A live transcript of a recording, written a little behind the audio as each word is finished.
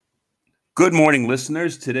Good morning,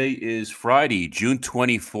 listeners. Today is Friday, June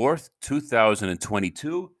 24th,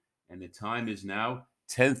 2022, and the time is now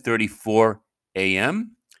 10:34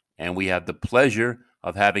 a.m. And we have the pleasure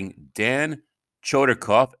of having Dan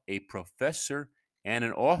Chodorkov, a professor and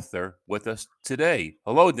an author, with us today.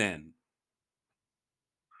 Hello, Dan.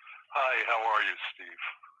 Hi, how are you, Steve?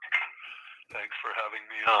 Thanks for having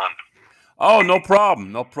me on. Oh, no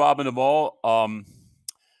problem. No problem at all.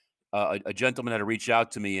 A gentleman had to reach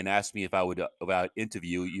out to me and asked me if I would about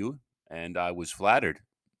interview you, and I was flattered.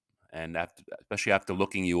 And after, especially after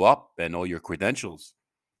looking you up and all your credentials.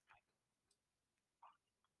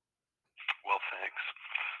 Well, thanks.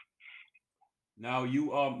 Now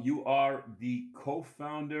you are the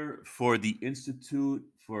co-founder for the Institute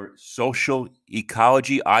for Social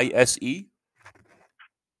Ecology (ISE). Yes,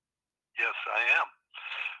 I am.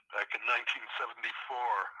 Back in 1974,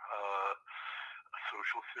 a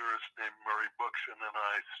social theorist named Murray Bookchin and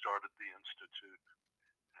I started the Institute,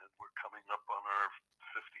 and we're coming up on our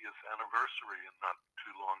 50th anniversary in not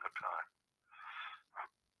too long a time.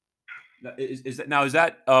 Is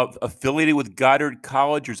that affiliated with Goddard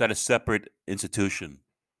College, or is that a separate institution?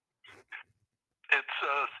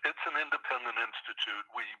 It's an independent institute.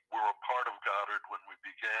 We were a part of Goddard when we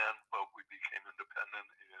began, but we became independent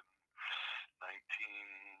in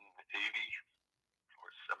 1980 or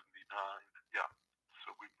 79. Yeah, so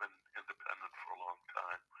we've been independent for a long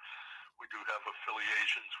time. We do have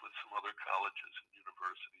affiliations with some other colleges and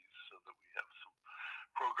universities so that we have some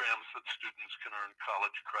programs that students can earn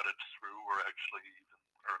college credits through, or actually even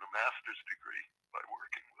earn a master's degree by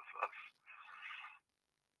working with us.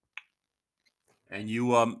 And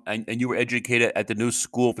you were educated at the New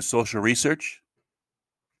School for Social Research.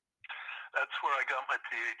 That's where I got my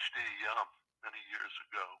PhD, yeah, many years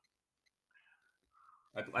ago.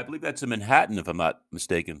 I believe that's in Manhattan, if I'm not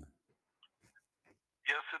mistaken.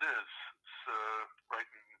 Yes, it is. It's right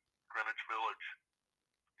in Greenwich Village.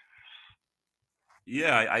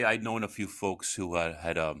 Yeah, I'd known a few folks who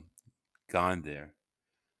had gone there.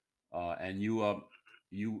 And you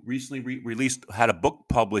recently released had a book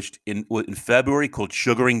published in February called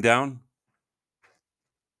Sugaring Down.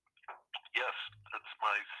 Yes, that's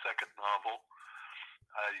my second novel.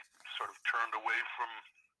 I sort of turned away from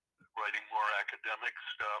writing more academic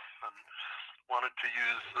stuff and wanted to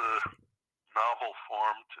use the novel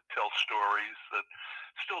form to tell stories that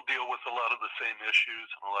still deal with a lot of the same issues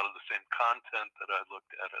and a lot of the same content that I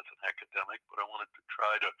looked at as an academic, but I wanted to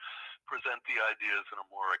try to present the ideas in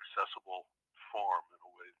a more accessible form, in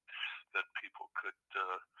a way that people could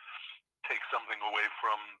take something away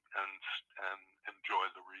from and enjoy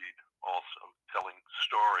the read. Also, telling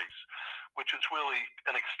stories, which is really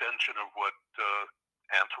an extension of what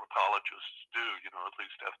anthropologists do. You know, at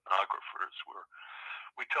least ethnographers, where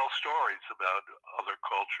we tell stories about other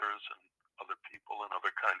cultures and other people and other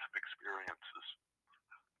kinds of experiences.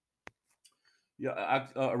 Yeah,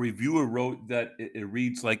 a reviewer wrote that it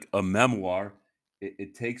reads like a memoir.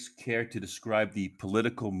 It takes care to describe the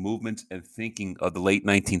political movements and thinking of the late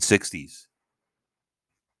 1960s.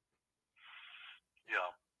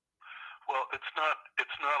 Yeah. Well, it's not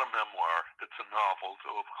a memoir. It's a novel.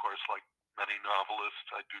 Though, of course, like many novelists,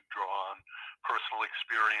 I do draw on personal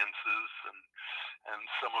experiences, and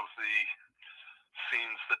some of the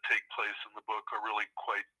scenes that take place in the book are really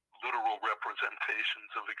quite literal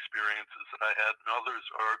representations of experiences that I had, and others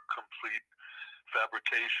are complete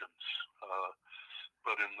fabrications. Uh,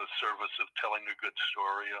 but in the service of telling a good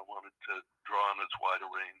story, I wanted to draw on as wide a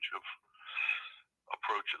range of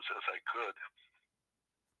approaches as I could.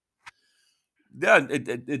 Yeah,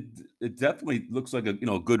 it definitely looks like a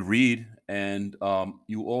good read. And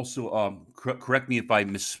you also correct me if I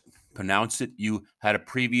mispronounce it. You had a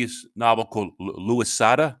previous novel called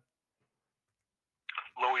Luisada.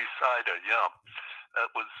 Loisaida, yeah. That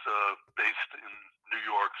was based in New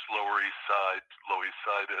York's Lower East Side.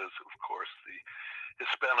 Loisaida is, of course, the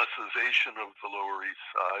Hispanicization of the Lower East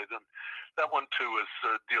Side, and that one too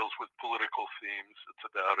deals with political themes. It's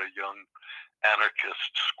about a young anarchist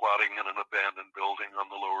squatting in an abandoned building on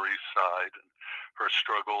the Lower East Side, and her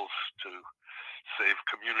struggles to save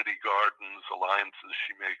community gardens, alliances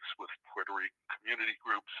she makes with Puerto Rican community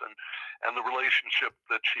groups, and the relationship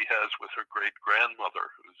that she has with her great grandmother,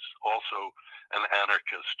 who's also an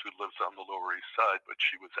anarchist who lives on the Lower East Side, but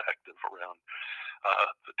she was active around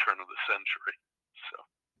the turn of the century. So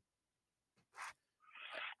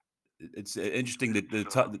It's interesting that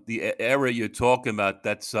the era you're talking about.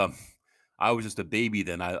 That's I was just a baby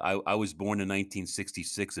then. I was born in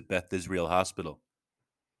 1966 at Beth Israel Hospital.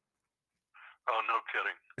 oh, no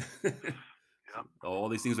kidding. Yeah. All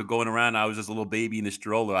these things were going around. I was just a little baby in a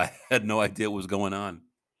stroller. I had no idea what was going on.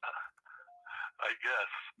 I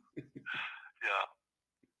guess.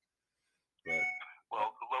 Yeah. But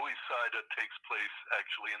Well, the Lower East Side takes place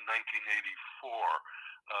actually in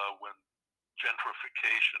 1984, when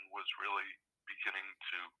gentrification was really beginning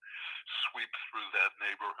to sweep through that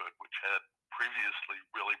neighborhood, which had previously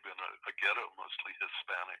really been a ghetto, mostly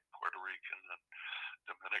Hispanic, Puerto Rican, and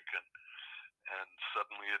Dominican. And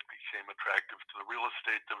suddenly it became attractive to the real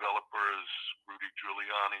estate developers. Rudy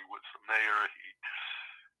Giuliani was the mayor. He,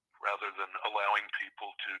 rather than allowing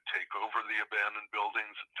people to take over the abandoned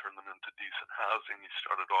buildings and turn them into decent housing, he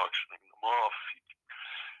started auctioning them off. He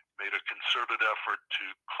made a concerted effort to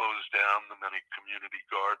close down the many community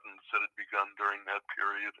gardens that had begun during that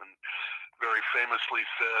period, and very famously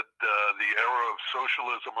said, the era of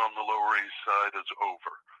socialism on the Lower East Side is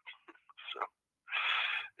over. So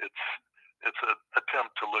it's an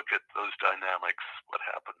attempt to look at those dynamics, what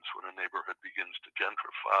happens when a neighborhood begins to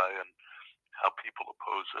gentrify and how people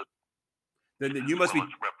oppose it. then you must be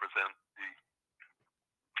represent the.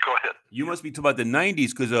 Go ahead. You must be talking about the 90s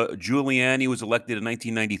because Giuliani was elected in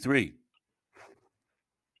 1993.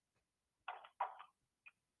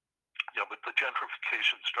 Yeah, but the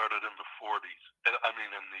gentrification started in the 40s. I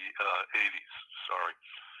mean, in the 80s. Sorry.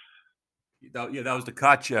 That was the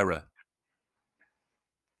Koch era.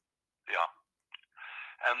 Yeah.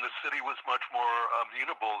 And the city was much more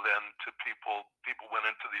amenable then to people. People went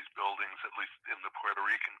into these buildings, at least in the Puerto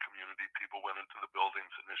Rican community, people went into the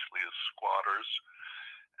buildings initially as squatters,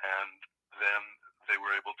 and then they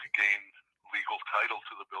were able to gain legal title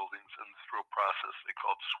to the buildings, and through a process they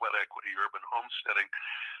called sweat equity urban homesteading,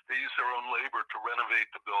 they used their own labor to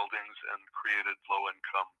renovate the buildings and created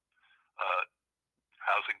low-income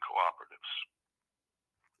housing cooperatives.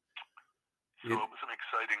 So it was an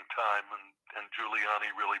exciting time, and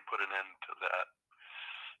Giuliani really put an end to that.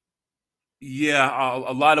 Yeah,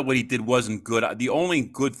 a lot of what he did wasn't good. The only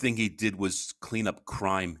good thing he did was clean up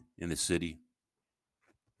crime in the city.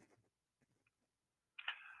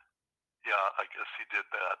 Yeah, I guess he did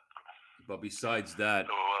that. But besides that,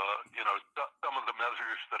 so some of the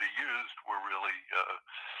measures that he used were really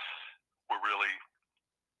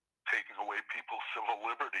taking away people's civil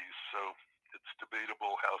liberties. So it's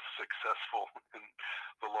debatable how successful in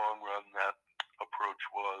the long run that approach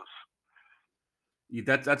was.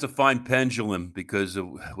 that's a fine pendulum because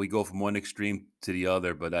we go from one extreme to the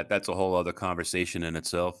other. But that's a whole other conversation in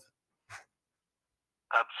itself.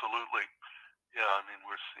 Absolutely. Yeah, I mean,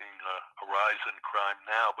 we're seeing a rise in crime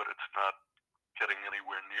now, but it's not getting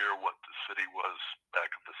anywhere near what the city was back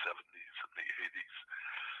in the 70s and the 80s.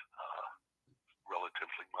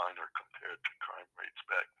 Relatively minor compared to crime rates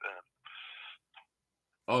back then.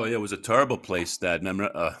 Oh yeah, it was a terrible place.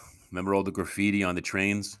 Remember all the graffiti on the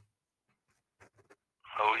trains?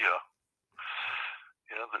 Oh yeah,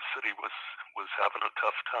 yeah. The city was having a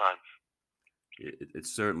tough time. It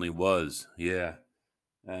certainly was. Yeah.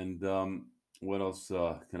 And what else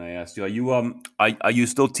can I ask you? Are you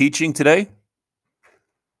still teaching today?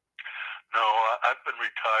 No, I've been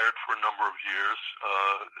retired for a number of years,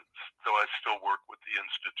 though I still work with the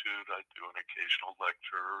Institute. I do an occasional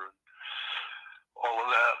lecture and all of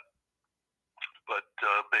that. But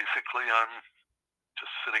basically, I'm just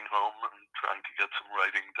sitting home and trying to get some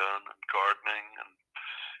writing done and gardening and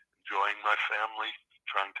enjoying my family,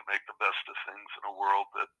 trying to make the best of things in a world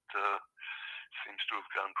that seems to have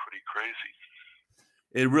gone pretty crazy.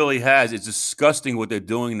 It really has. It's disgusting what they're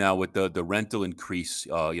doing now with the rental increase.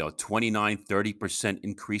 29, 30%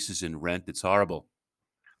 increases in rent. It's horrible.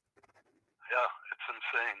 Yeah, it's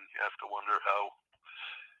insane. You have to wonder how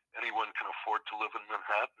anyone can afford to live in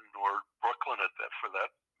Manhattan or Brooklyn for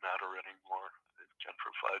that matter anymore. They've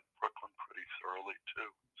gentrified Brooklyn pretty thoroughly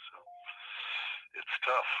too. So it's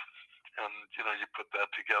tough. And, you put that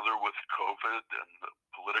together with COVID and the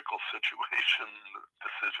political situation, the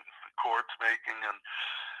decisions the court's making, and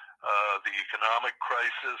the economic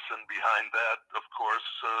crisis, and behind that, of course,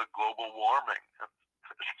 global warming.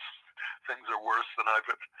 Things are worse than I've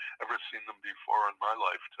ever seen them before in my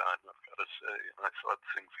lifetime, I've got to say. And I thought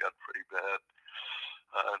things got pretty bad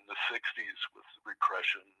in the 60s with the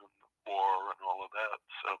repression and the war and all of that.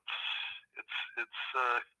 So it's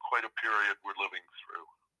quite a period we're living through.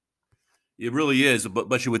 It really is,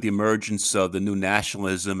 especially with the emergence of the new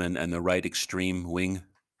nationalism and the right extreme wing.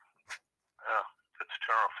 Yeah, it's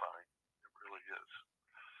terrifying. It really is.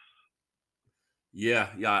 Yeah.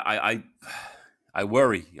 I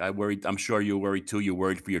worry. I worry. I'm sure you worry too. You're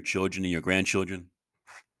worried for your children and your grandchildren.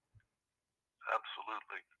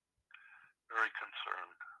 Absolutely. Very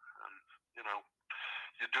concerned. And,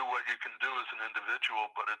 you do what you can do as an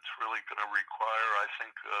individual, but it's really going to require, I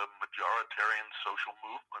think, a majoritarian social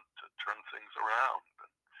movement to turn things around.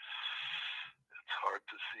 And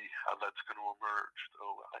see how that's going to emerge. So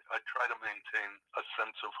I try to maintain a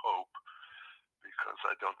sense of hope because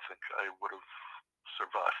I don't think I would have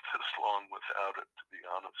survived this long without it, to be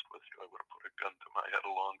honest with you. I would have put a gun to my head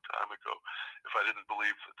a long time ago if I didn't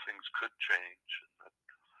believe that things could change and that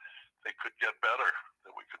they could get better,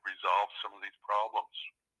 that we could resolve some of these problems.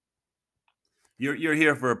 You're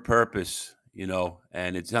here for a purpose,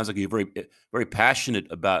 and it sounds like you're very passionate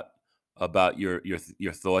about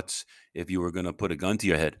your thoughts. If you were going to put a gun to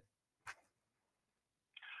your head,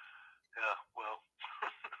 Yeah, well,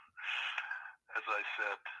 as I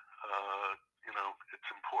said,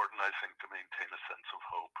 it's important, I think, to maintain a sense of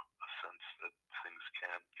hope, a sense that things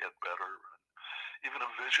can get better, and even a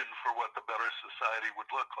vision for what the better society would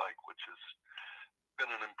look like, which has been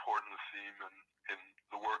an important theme in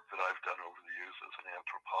the work that I've done over the years as an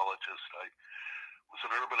anthropologist. I was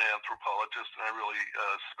an urban anthropologist, and I really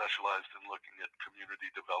specialized in looking at community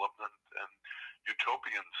development and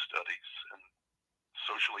utopian studies. And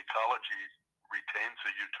social ecology retains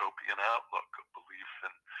a utopian outlook, a belief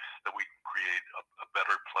in that we can create a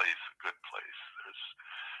better place, a good place. There's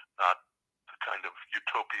not the kind of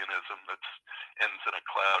utopianism that ends in a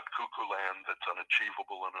cloud cuckoo land that's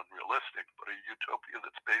unachievable and unrealistic, but a utopia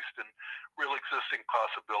that's based in real existing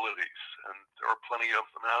possibilities. And there are plenty of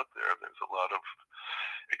them out there. There's a lot of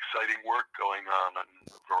exciting work going on in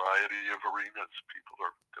a variety of arenas. People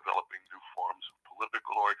are developing new forms of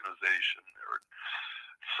political organization. There are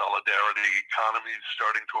solidarity economies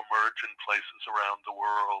starting to emerge in places around the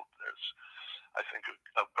world. There's, I think,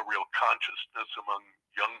 a real consciousness among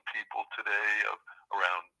young people today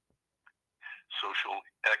around social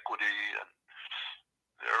equity, and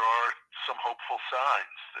there are some hopeful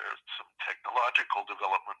signs. There's some technological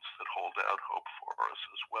developments that hold out hope for us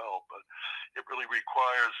as well, but it really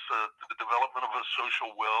requires the development of a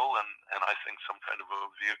social will and I think some kind of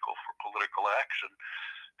a vehicle for political action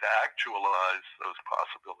to actualize those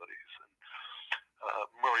possibilities. And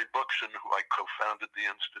Murray Bookchin, who I co-founded the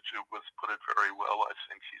Institute with, put it very well. I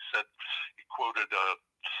think he quoted a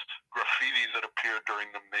graffiti that appeared during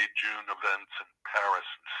the May-June events in Paris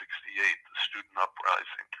in '68, the student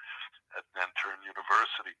uprising at Nanterre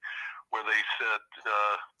University, where they said,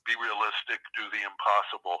 be realistic, do the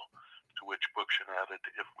impossible, to which Bookchin added,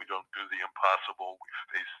 if we don't do the impossible, we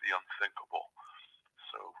face the unthinkable.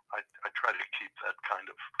 So I try to keep that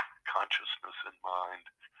kind of consciousness in mind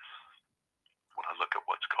when I look at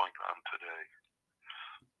what's going on today.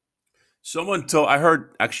 I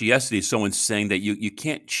heard actually yesterday someone saying that you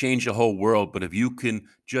can't change the whole world, but if you can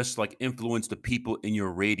just like influence the people in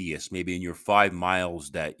your radius, maybe in your 5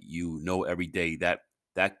 miles that you know every day, that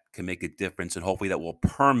can make a difference, and hopefully that will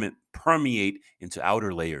permeate into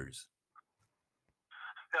outer layers.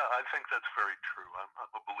 Yeah, I think that's very true.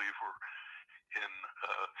 I'm a believer in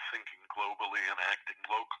thinking globally and acting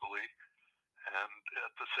locally. And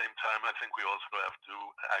at the same time, I think we also have to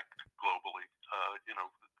act globally.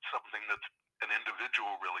 Something that an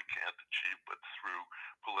individual really can't achieve, but through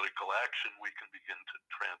political action, we can begin to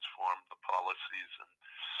transform the policies and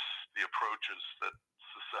the approaches that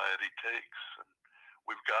society takes. And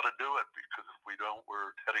we've got to do it because if we don't,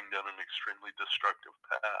 we're heading down an extremely destructive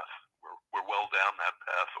path. We're well down that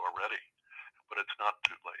path already, but it's not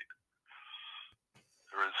too late.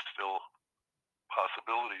 There is still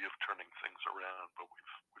possibility of turning things around, but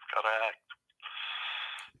we've got to act.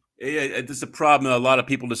 Yeah, there's a problem. A lot of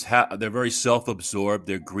people they're very self-absorbed.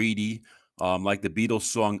 They're greedy, like the Beatles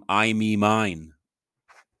song "I Me Mine."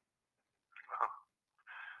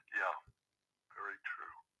 Yeah, very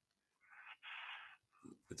true.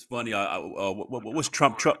 It's funny. What was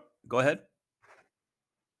Trump? Trump. Go ahead.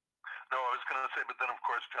 No, I was going to say, but then of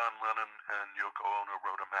course John Lennon and Yoko Ono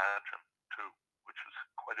wrote Imagine too, which is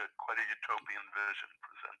quite a utopian vision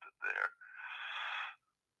presented there.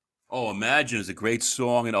 Oh, Imagine is a great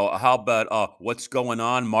song. And how about What's Going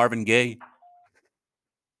On, Marvin Gaye?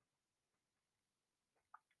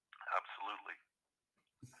 Absolutely.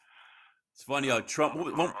 It's funny. Trump.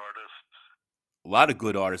 Artists. A lot of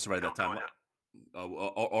good artists right at that Go time. ahead.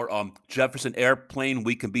 Or Jefferson Airplane,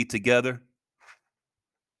 We Can Be Together.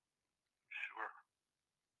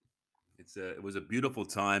 Sure. It was a beautiful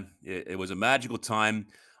time. It was a magical time.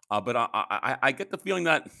 But I get the feeling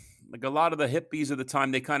that like a lot of the hippies of the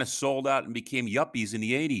time, they kind of sold out and became yuppies in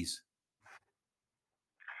the '80s.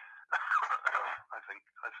 I think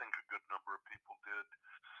a good number of people did.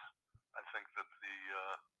 I think that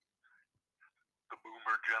the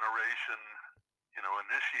boomer generation,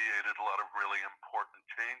 initiated a lot of really important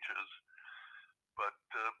changes, but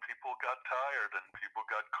people got tired and people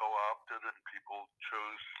got co-opted and people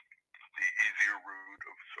chose the easier route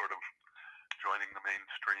of sort of joining the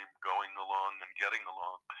mainstream, going along and getting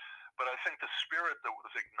along. But I think the spirit that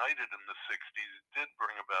was ignited in the 60s did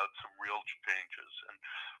bring about some real changes. And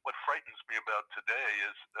what frightens me about today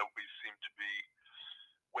is that we seem to be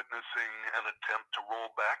witnessing an attempt to roll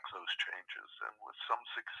back those changes, and with some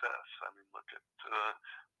success. I mean, look at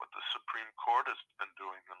what the Supreme Court has been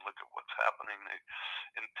doing, and look at what's happening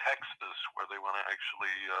in Texas, where they want to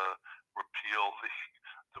actually repeal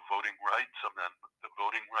the Voting Rights Amendment, the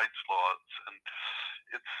voting rights laws. And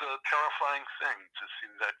it's a terrifying thing to see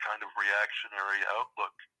that kind of reactionary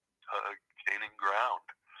outlook gaining ground.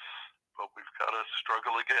 But we've got to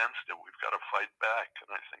struggle against it. We've got to fight back.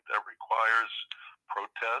 And I think that requires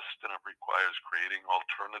protest, and it requires creating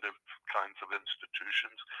alternative kinds of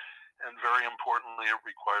institutions. And very importantly, it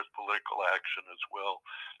requires political action as well.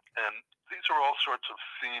 And these are all sorts of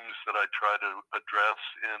themes that I try to address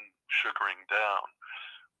in Sugaring Down,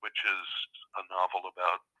 which is a novel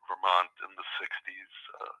about Vermont in the 60s.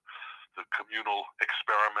 The communal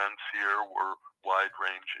experiments here were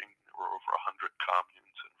wide-ranging. There were over 100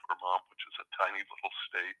 communes in Vermont, which is a tiny little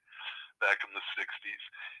state, back in the 60s.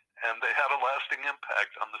 And they had a lasting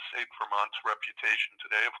impact on the state. Vermont's reputation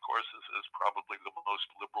today, of course, is probably the most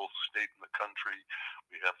liberal state in the country.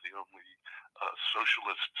 We have the only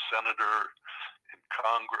socialist senator in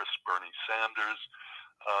Congress, Bernie Sanders.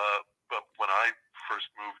 But when I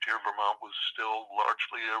first moved here, Vermont was still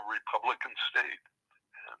largely a Republican state.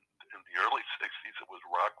 And in the early 60s, it was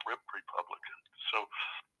rock-rip Republican. So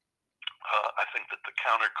I think that the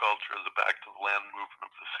counterculture, the Back to the Land movement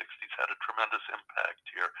of the 60s had a tremendous impact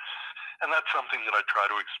here. And that's something that I try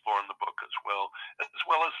to explore in the book as well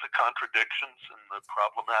as the contradictions and the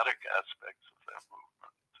problematic aspects of that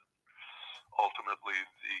movement. Ultimately,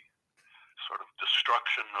 the sort of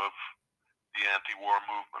destruction of the anti-war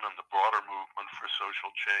movement and the broader movement for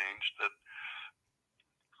social change that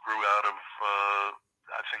grew out of,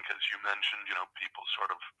 I think, as you mentioned, people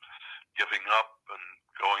sort of giving up and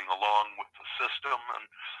going along with the system. And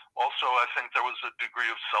also, I think there was a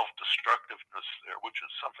degree of self-destructiveness there, which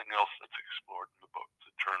is something else that's explored in the book.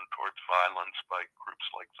 The turn towards violence by groups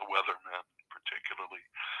like the Weathermen, particularly,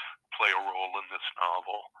 play a role in this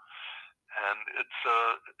novel. And it's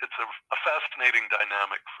a fascinating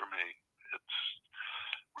dynamic for me.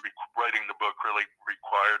 Writing the book really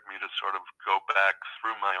required me to sort of go back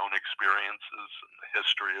through my own experiences and the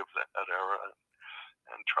history of that era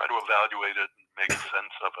and try to evaluate it and make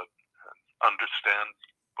sense of it and understand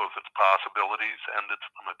both its possibilities and its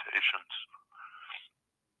limitations.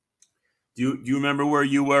 Do you remember where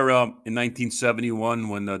you were in 1971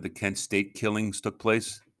 when the Kent State killings took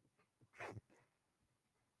place?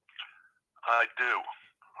 I do.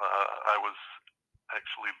 I was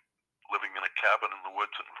actually living in a cabin in the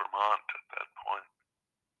woods in Vermont at that point.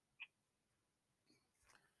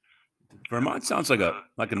 Vermont sounds like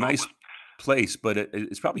a nice place, but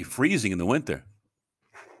it's probably freezing in the winter.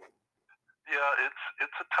 Yeah,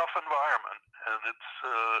 it's a tough environment, and it's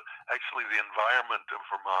actually the environment of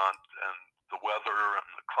Vermont and the weather and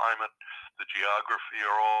the climate, the geography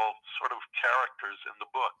are all sort of characters in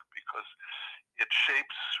the book, because it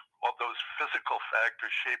shapes, all those physical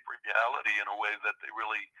factors shape reality in a way that they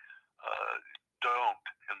really don't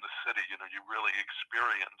in the city. You really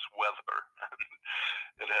experience weather, and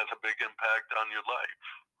it has a big impact on your life.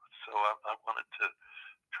 So I wanted to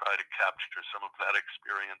try to capture some of that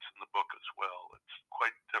experience in the book as well. It's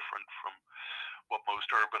quite different from what most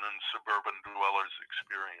urban and suburban dwellers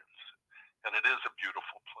experience. And it is a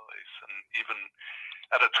beautiful place. And even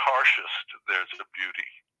at its harshest, there's a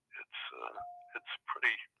beauty. It's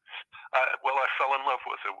pretty... I fell in love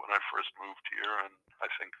with it when I first moved here, and I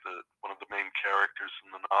think that one of the main characters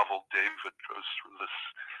in the novel, David, goes through this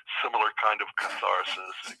similar kind of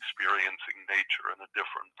catharsis, experiencing nature in a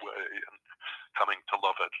different way and coming to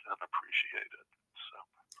love it and appreciate it. So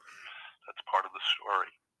that's part of the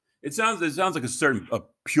story. It sounds like a certain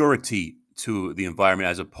purity to the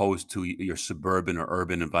environment as opposed to your suburban or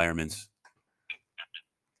urban environments.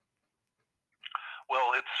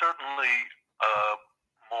 Well, it's certainly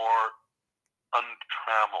more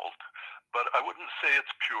untrammeled, but I wouldn't say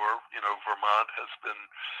it's pure. Vermont has been,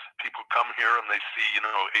 people come here and they see,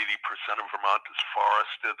 80% of Vermont is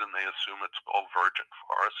forested, and they assume it's all virgin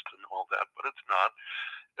forest and all that, but it's not.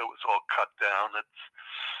 It was all cut down. It's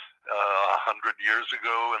 100 years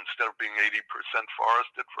ago, instead of being 80%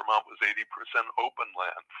 forested, Vermont was 80% open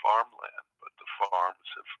land, farmland, but the farms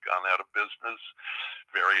have gone out of business.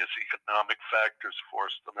 Various economic factors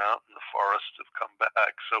forced them out, and the forests have come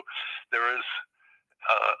back. So there is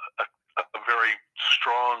a very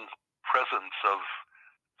strong presence of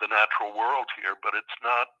the natural world here, but it's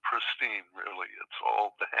not pristine, really. It's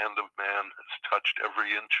all the hand of man has touched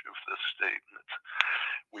every inch of this state, and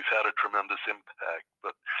we've had a tremendous impact.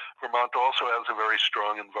 But Vermont also has a very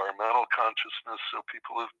strong environmental consciousness, so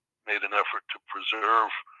people have made an effort to preserve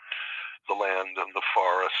the land and the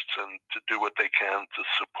forests and to do what they can to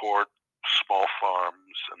support small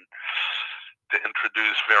farms and to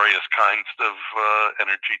introduce various kinds of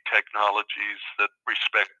energy technologies that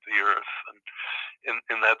respect the earth. And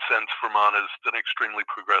in that sense, Vermont is an extremely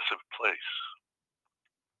progressive place.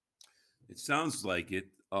 It sounds like it.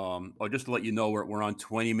 Just to let you know, we're on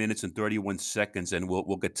 20 minutes and 31 seconds, and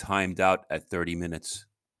we'll get timed out at 30 minutes.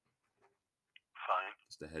 Fine.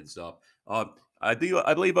 Just a heads up. I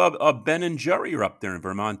believe Ben and Jerry are up there in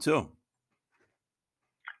Vermont too.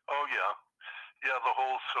 Oh yeah, yeah. The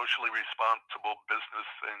whole socially responsible business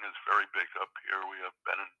thing is very big up here. We have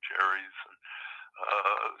Ben and Jerry's and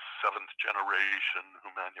seventh generation who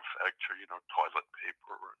manufacture, toilet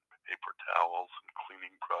paper and paper towels and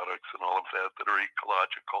cleaning products and all of that are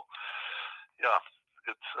ecological. Yeah,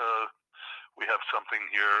 it's we have something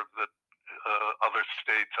here that other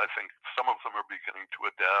states, I think some of them are beginning to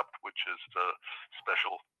adapt, which is the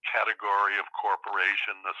special category of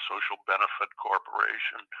corporation, a social benefit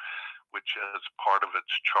corporation, which as part of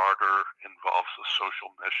its charter involves a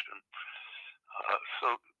social mission.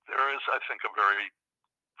 So there is, I think, a very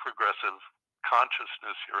progressive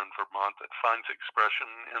consciousness here in Vermont that finds expression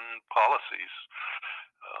in policies.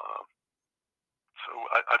 So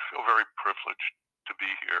I feel very privileged to be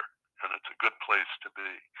here, and it's a good place to be.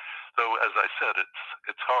 Though, as I said,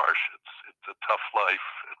 it's harsh. It's a tough life.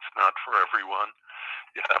 It's not for everyone.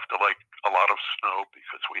 You have to like a lot of snow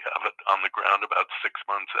because we have it on the ground about 6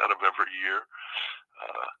 months out of every year.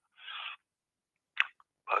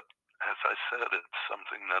 But as I said, it's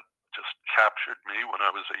something that just captured me when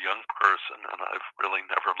I was a young person, and I've really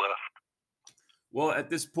never left. Well, at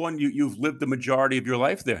this point, you've lived the majority of your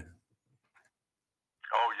life there.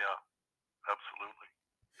 Oh yeah, absolutely.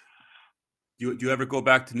 Do you ever go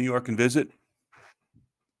back to New York and visit?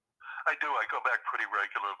 I do. I go back pretty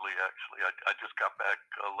regularly, actually. I just got back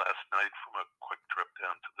last night from a quick trip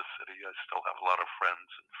down to the city. I still have a lot of friends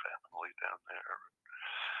and family down there.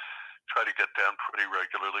 Try to get down pretty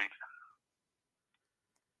regularly.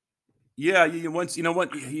 Yeah, once you know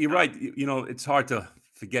what you're right. It's hard to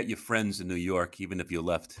forget your friends in New York, even if you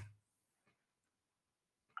left.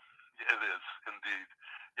 It is indeed.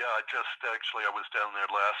 Yeah, I was down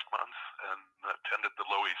there last month and attended the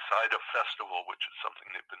Loisaida Festival, which is something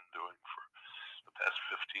they've been doing for the past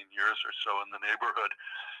 15 years or so in the neighborhood.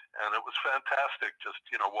 And it was fantastic. Just,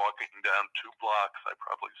 walking down 2 blocks, I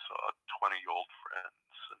probably saw 20 old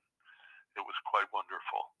friends. And it was quite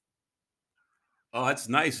wonderful. Oh, that's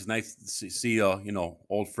nice. It's nice to see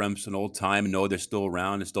old friends from old time and know they're still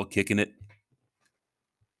around and still kicking it.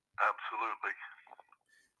 Absolutely.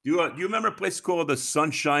 Do you remember a place called the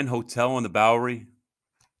Sunshine Hotel on the Bowery?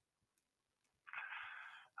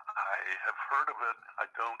 I have heard of it. I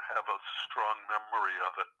don't have a strong memory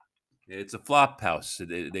of it. It's a flop house.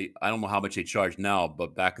 I don't know how much they charge now,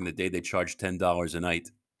 but back in the day they charged $10 a night.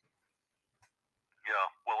 Yeah,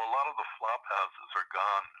 well, a lot of the flop houses are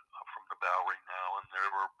gone from the Bowery now, and there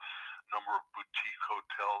were a number of boutique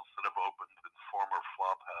hotels that have opened in former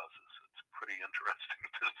flop houses. It's pretty interesting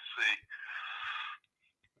to see.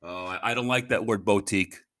 Oh, I don't like that word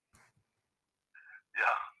boutique.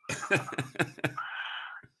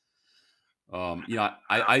 Yeah.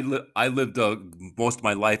 I lived most of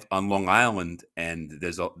my life on Long Island, and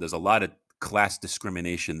there's a lot of class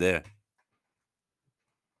discrimination there.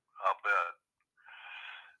 I'll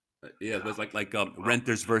bet. Yeah, there's like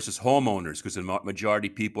renters versus homeowners because the majority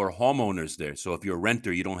of people are homeowners there. So if you're a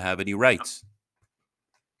renter, you don't have any rights.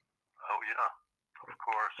 Oh yeah, of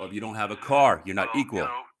course. Or if you don't have a car, you're not equal.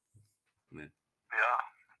 Yeah.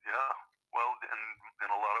 Well, in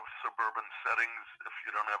a lot of suburban settings, if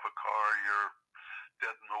you don't have a car, you're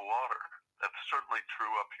dead in the water. That's certainly true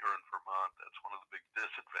up here in Vermont. That's one of the big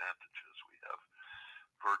disadvantages. We have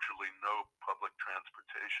virtually no public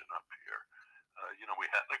transportation up here. We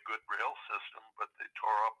had a good rail system, but they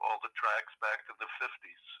tore up all the tracks back in the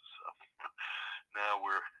 50s. So now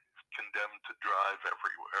we're condemned to drive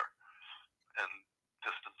everywhere. And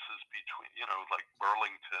distances between, like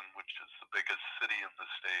Burlington, which is the biggest city in the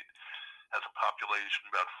state, has a population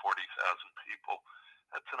about 40,000 people.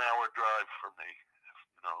 That's an hour drive for me, if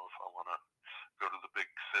I want to go to the big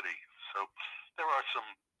city. So there are some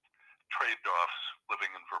trade-offs living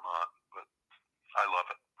in Vermont, but I love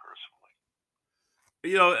it personally.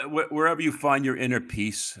 Wherever you find your inner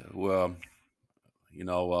peace, well,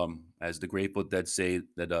 as the Grateful Dead say,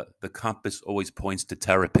 that the compass always points to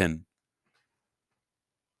Terrapin.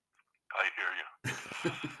 I hear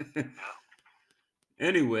you. Yeah.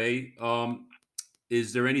 Anyway,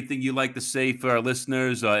 is there anything you'd like to say for our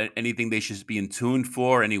listeners? Anything they should be in tune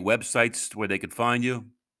for? Any websites where they could find you?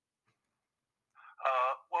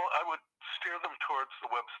 Well, I would steer them towards the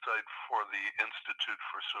website for the Institute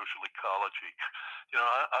for Social Ecology.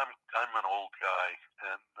 I'm an old guy,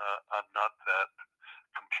 and I'm not that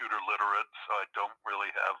computer literate, so I don't really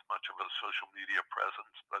have much of a social media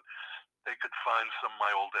presence. But they could find some of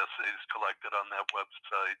my old essays collected on that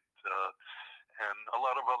website, and a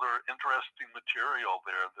lot of other interesting material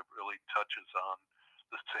there that really touches on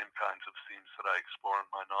the same kinds of themes that I explore in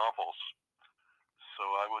my novels. So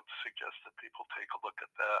I would suggest that people take a look at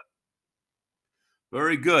that.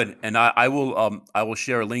 Very good, and I will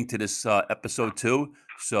share a link to this episode too,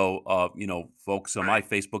 so folks on my Great.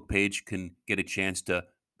 Facebook page can get a chance to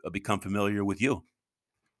become familiar with you.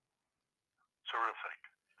 Terrific.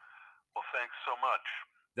 Well, thanks so much.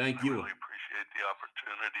 Thank I you. really appreciate the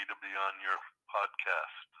opportunity to be on your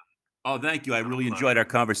podcast. Oh, thank you. I It's been a really enjoyed pleasure. our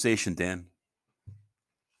conversation, Dan.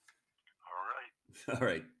 All right. All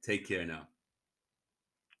right, take care now.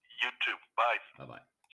 You too. Bye. Bye bye.